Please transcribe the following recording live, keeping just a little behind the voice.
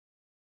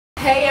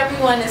Hey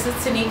everyone, this is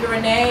Tanyka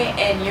Renee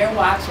and you're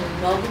watching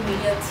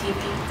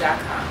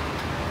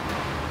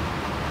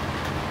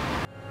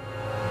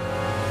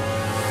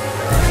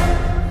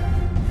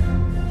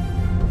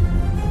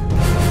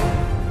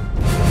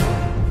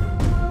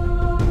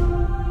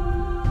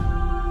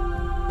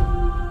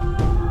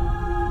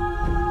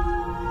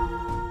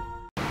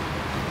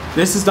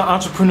This is the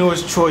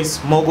Entrepreneur's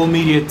Choice Mobile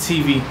Media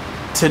TV.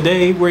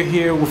 Today we're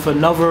here with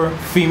another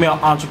female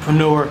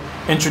entrepreneur.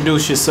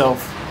 Introduce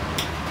yourself.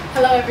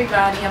 Hello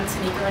everybody, I'm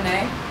Tanyka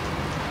Renee.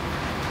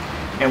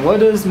 And what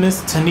does Miss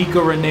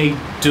Tanyka Renee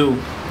do?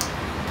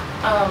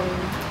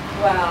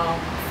 Well,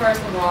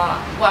 first of all,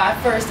 I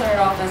first started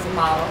off as a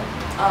model.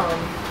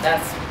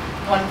 That's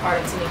one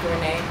part of Tanyka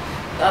Renee.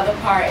 The other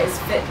part is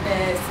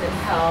fitness and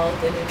health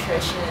and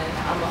nutrition.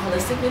 I'm a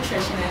holistic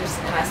nutritionist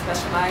and I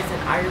specialize in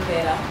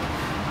Ayurveda.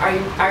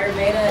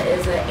 Ayurveda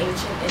is an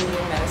ancient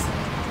Indian medicine.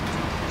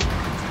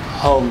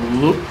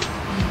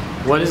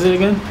 What is it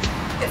again?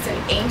 It's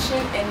an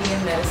ancient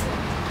Indian medicine.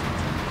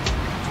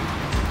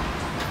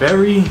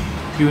 Very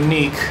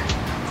unique.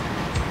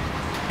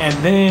 And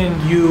then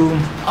you...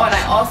 Oh, and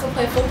I also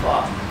play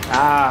football.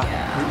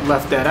 You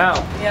left that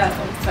out. Yeah,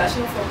 I'm a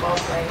professional football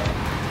player.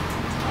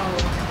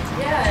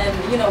 Yeah,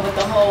 and you know, with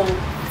the whole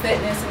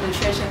fitness and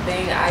nutrition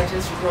thing, I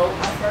just wrote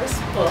my first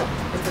book.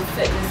 It's a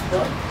fitness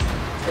book.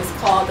 It's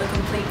called The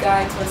Complete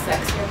Guide to a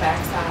Sexier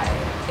Backside.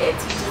 It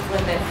teaches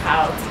women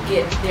how to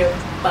get their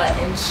butt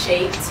in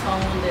shape,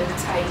 toned and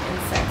tight and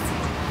sexy.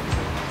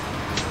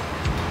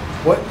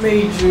 What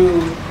made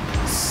you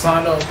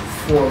sign up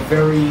for a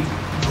very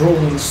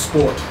grueling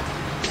sport?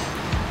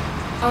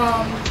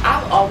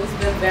 I've always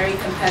been very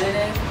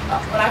competitive.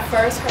 When I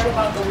first heard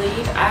about the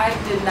league, I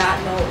did not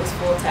know it was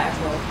full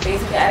tackle.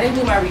 Basically, I didn't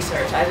do my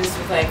research. I just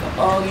was like,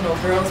 oh, you know,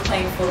 girls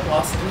playing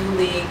football, it's a new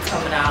league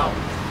coming out.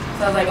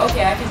 So I was like,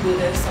 okay, I can do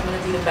this. I'm going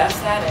to be the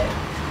best at it.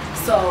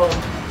 So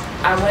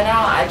I went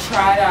out, I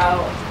tried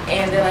out,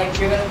 and they're like,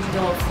 you're going to be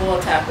doing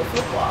full tackle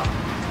football.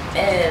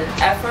 And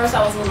at first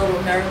I was a little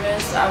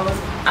nervous. I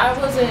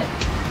wasn't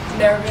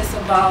nervous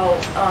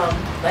about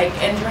like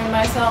injuring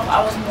myself.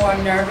 I was more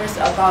nervous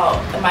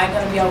about, am I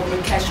going to be able to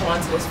catch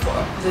on to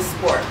this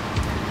sport.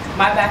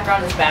 My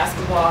background is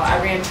basketball. I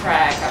ran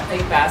track, I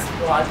played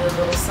basketball, I did a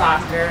little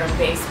soccer and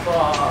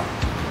baseball,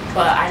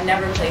 but I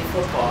never played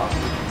football.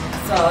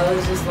 So it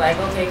was just like,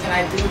 okay, can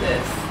I do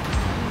this?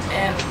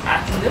 And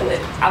I can do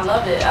it. I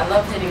love it. I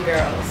love hitting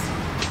girls.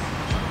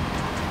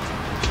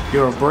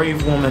 You're a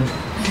brave woman.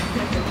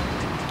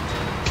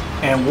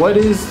 And what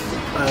is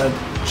a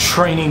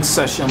training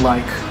session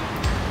like?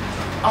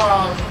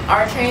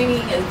 Our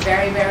training is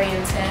very, very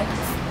intense.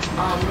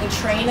 We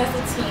train as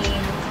a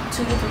team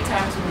 2 to 3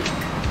 times a week.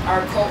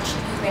 Our coach,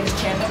 his name is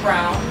Chandler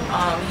Brown.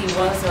 He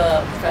was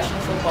a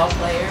professional football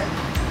player.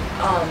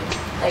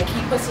 Like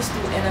he puts us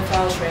through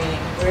NFL training.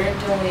 We're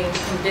doing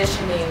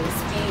conditioning,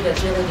 speed,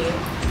 agility.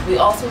 We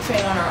also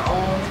train on our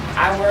own.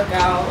 I work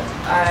out.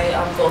 I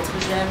go to the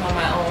gym on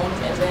my own,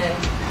 and then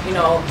you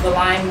know the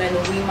linemen,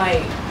 we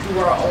might do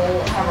our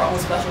own, have our own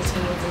special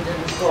teams, and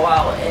then go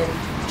out and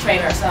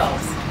train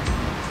ourselves.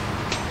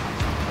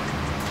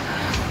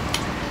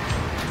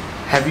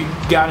 Have you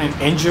gotten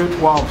injured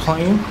while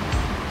playing?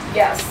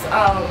 Yes.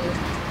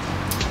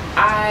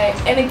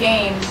 In a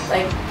game,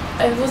 like.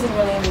 It wasn't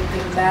really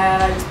anything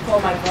bad. I just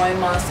pulled my groin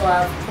muscle.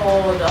 I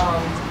pulled,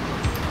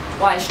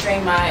 I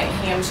strained my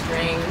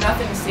hamstring.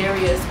 Nothing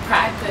serious.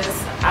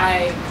 Practice,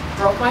 I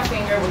broke my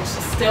finger, which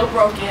is still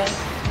broken,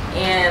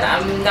 and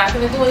I'm not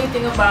going to do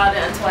anything about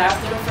it until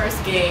after the first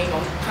game.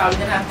 I'm probably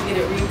going to have to get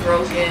it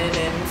rebroken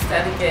and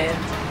set again.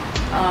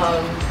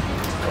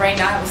 Right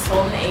now I have a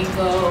swollen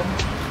ankle.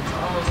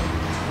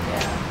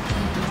 Yeah.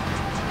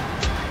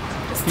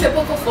 It's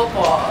typical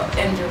football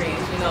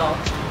injuries, you know.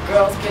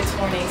 Girls get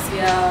torn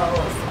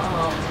ACLs,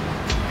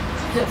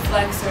 hip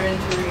flexor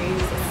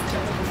injuries, it's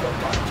typical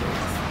football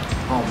injuries.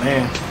 Oh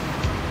man.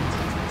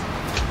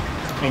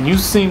 And you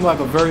seem like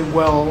a very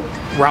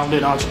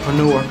well-rounded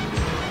entrepreneur.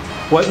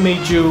 What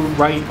made you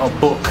write a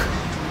book?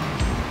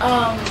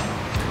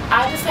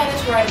 I decided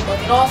to write a book.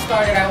 It all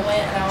started, I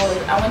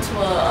went to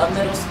a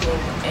middle school,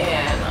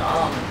 and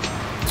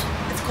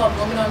it's called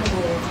Women on the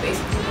Move.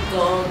 Basically we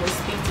go and we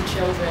speak to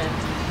children.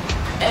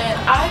 And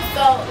I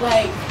felt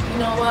like, you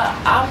know what,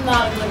 I'm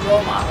not a good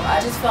role model. I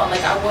just felt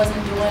like I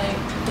wasn't doing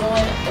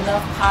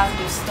enough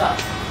positive stuff.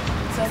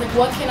 So I was like,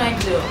 what can I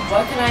do?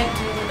 What can I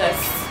do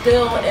that's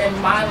still in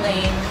my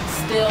lane,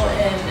 still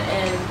in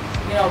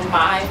you know,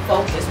 my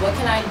focus? What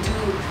can I do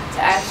to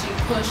actually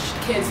push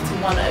kids to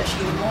want to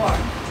achieve more?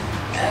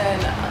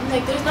 And I'm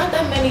like, there's not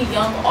that many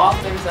young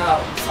authors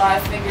out. So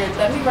I figured,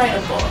 let me write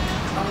a book.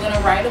 I'm going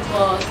to write a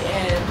book,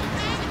 and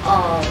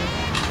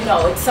you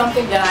know, it's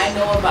something that I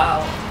know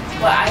about.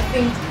 But I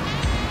think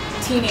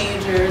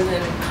teenagers and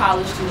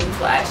college students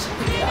will actually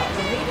pick it up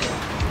and read it.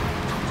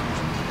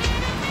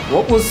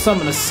 What was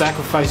some of the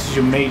sacrifices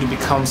you made to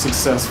become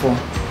successful?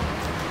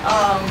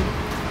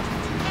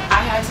 I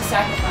had to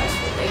sacrifice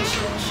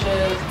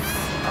relationships,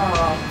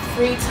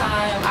 free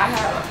time.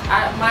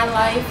 My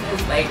life is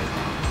like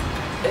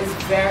is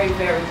very,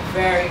 very,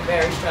 very,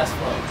 very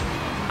stressful.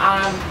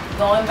 I'm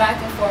going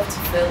back and forth to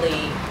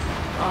Philly.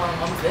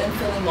 I'm in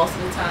Philly most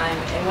of the time,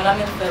 and when I'm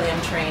in Philly,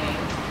 I'm training.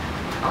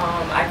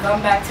 I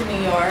come back to New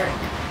York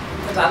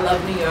because I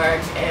love New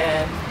York,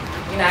 and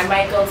you know, I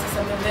might go to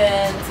some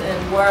events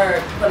and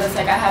work, but it's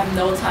like I have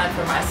no time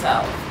for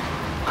myself.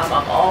 I'm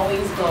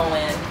always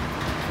going.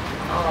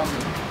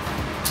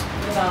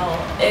 You know,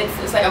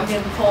 it's like I'm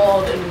getting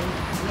pulled in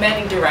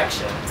many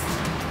directions.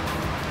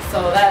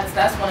 So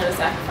that's one of the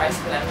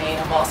sacrifices that I made.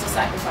 I'm also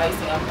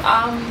sacrificing.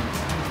 I'm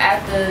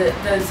at the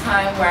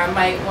time where I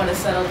might want to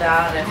settle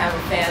down and have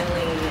a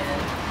family,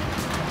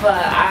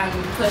 but I'm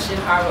pushing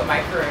hard with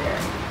my career.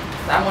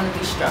 I want to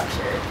be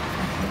structured.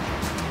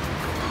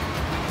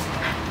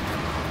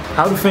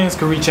 How do fans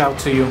can reach out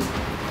to you?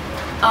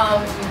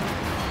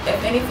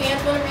 If any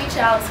fans want to reach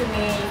out to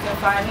me, you can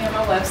find me on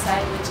my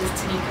website, which is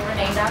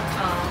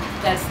TanykaRenee.com.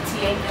 That's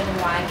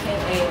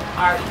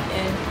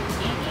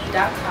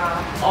TanykaRenee.com.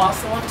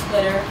 Also on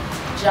Twitter,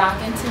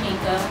 Jock and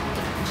Tanyka,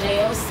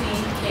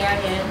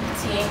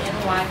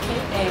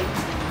 JOCKINTANYKA.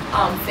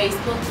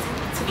 Facebook,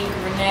 Tanyka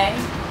Renee.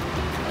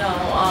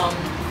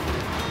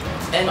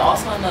 And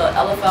also on the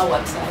LFL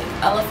website,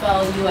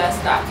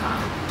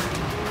 LFLUS.com.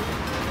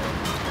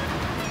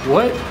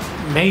 What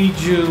made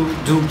you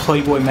do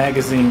Playboy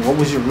magazine? What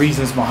was your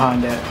reasons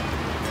behind that?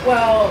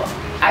 Well,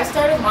 I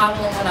started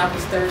modeling when I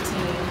was 13.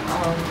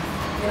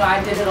 You know,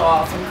 I did it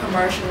all from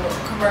commercial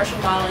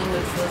modeling,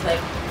 which was like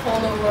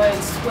Polaroid,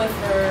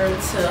 Swiffer,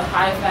 to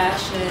high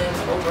fashion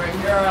over in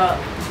Europe.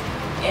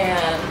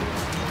 And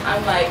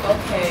I'm like,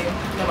 okay,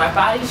 you know, my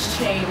body's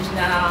changed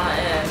now,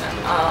 and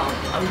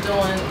I'm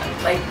doing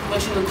like what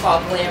you would call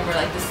glamour,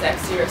 like the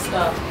sexier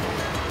stuff.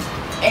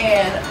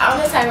 And I'm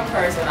the type of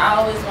person, I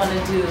always want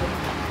to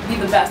be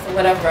the best at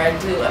whatever I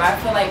do. And I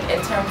feel like in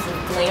terms of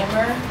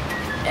glamour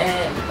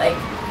and like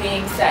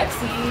being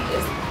sexy, you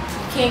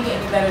can't get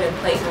any better than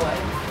Playboy.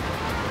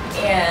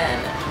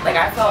 And like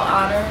I felt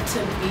honored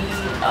to be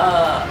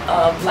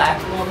a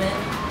black woman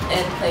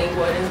in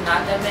Playboy. There's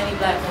not that many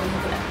black women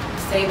who can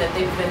say that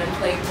they've been in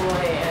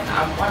Playboy, and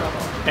I'm one of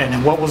them.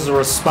 And what was the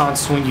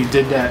response when you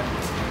did that?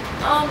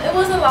 It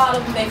was a lot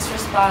of mixed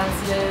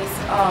responses.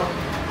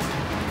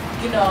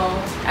 You know,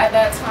 at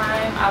that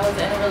time I was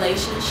in a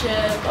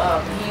relationship.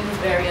 He was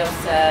very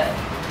upset.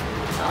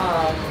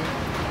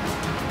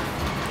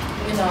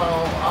 You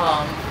know,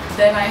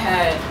 then I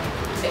had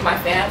my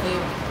family.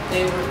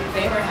 They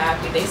were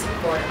happy. They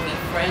supported me.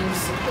 Friends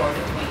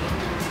supported me.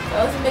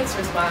 Those were mixed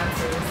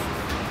responses.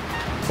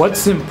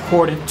 What's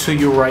important to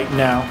you right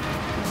now?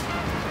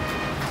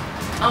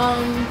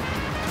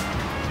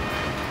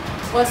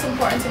 What's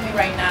important to me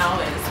right now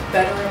is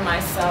bettering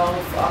myself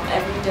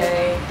every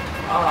day.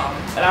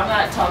 But I'm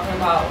not talking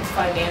about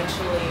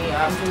financially.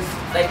 I'm just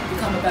like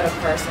become a better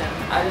person.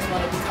 I just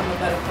want to become a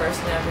better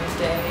person every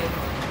day.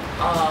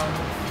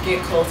 Get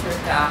closer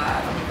to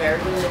God. I'm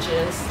very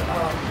religious.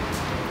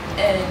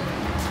 And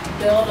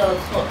build a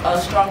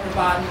stronger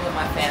bond with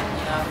my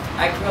family.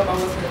 I grew up, I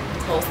wasn't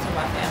close to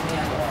my family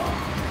at all.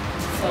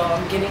 So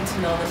I'm getting to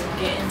know them,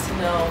 getting to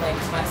know like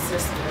my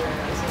sisters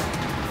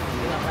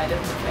and, you know, my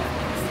different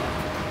families.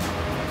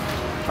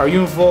 Are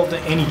you involved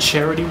in any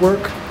charity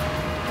work?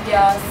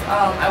 Yes,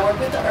 I work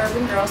with the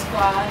Urban Girl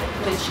Squad,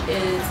 which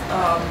is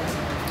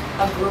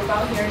a group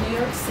out here in New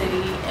York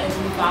City, and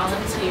we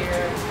volunteer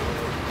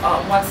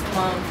once a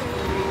month.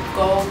 We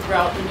go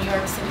throughout the New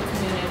York City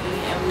community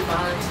and we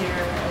volunteer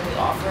and we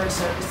offer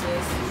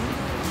services.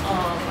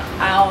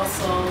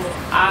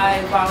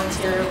 I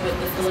volunteer with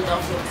the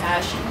Philadelphia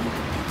Passion.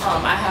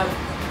 I have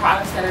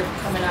products that are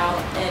coming out,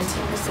 and 2%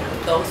 of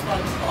those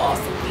funds will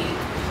also be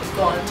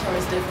going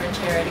towards different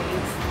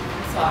charities.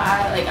 So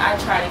I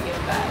try to give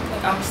back.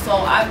 Like I've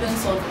been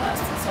so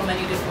blessed in so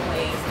many different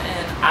ways,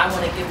 and I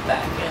want to give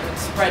back and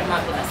spread my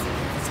blessings.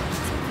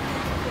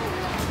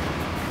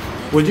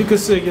 Would you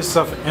consider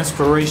yourself an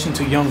inspiration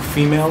to young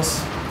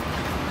females?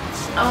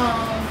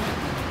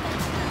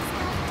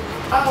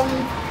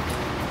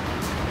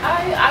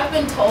 I've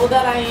been told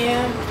that I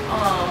am.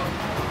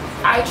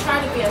 I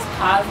try to be as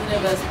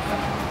positive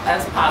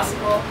as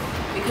possible,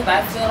 because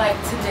I feel like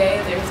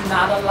today there's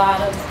not a lot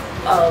of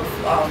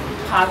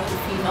positive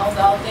females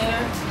out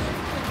there.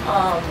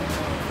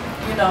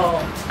 You know,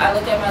 I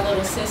look at my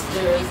little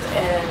sisters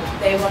and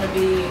they want to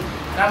be,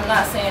 and I'm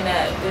not saying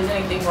that there's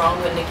anything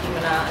wrong with Nicki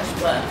Minaj,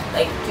 but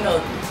like, you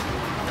know,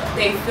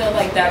 they feel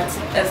like that's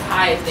as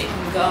high as they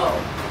can go.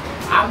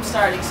 I'm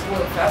starting school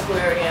in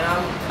February, and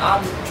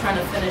I'm trying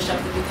to finish up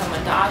to become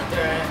a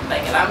doctor,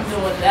 and I'm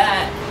doing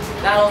that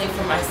not only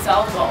for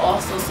myself, but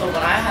also so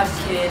when I have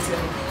kids and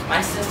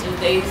my sisters,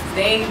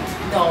 they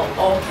know,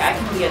 okay, I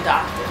can be a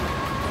doctor.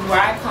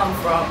 Where I come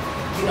from,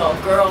 you know,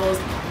 girls,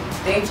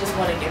 they just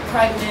want to get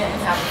pregnant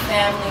and have a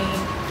family,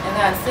 and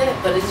that's it.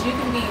 But you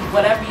can be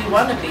whatever you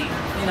want to be.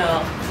 You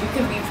know, you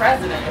can be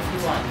president if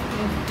you want.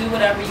 You can do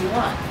whatever you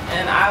want,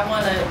 and I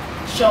want to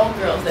show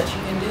girls that you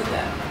can do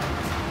that.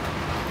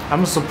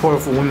 I'm a supporter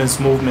for women's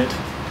movement.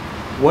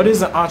 What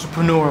is an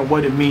entrepreneur and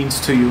what it means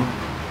to you?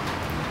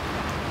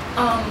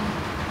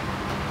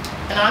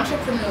 An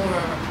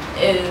entrepreneur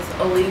is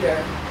a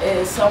leader,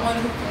 is someone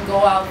who can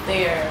go out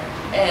there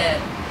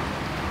and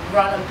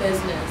run a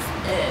business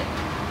and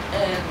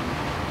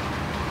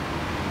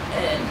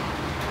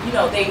you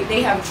know,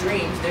 they have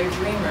dreams, they're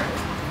dreamers.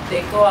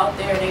 They go out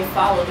there, they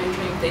follow their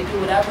dreams, they do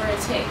whatever it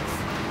takes,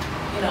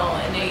 you know,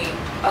 and they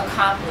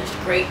accomplish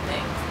great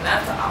things. And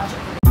that's an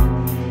entrepreneur.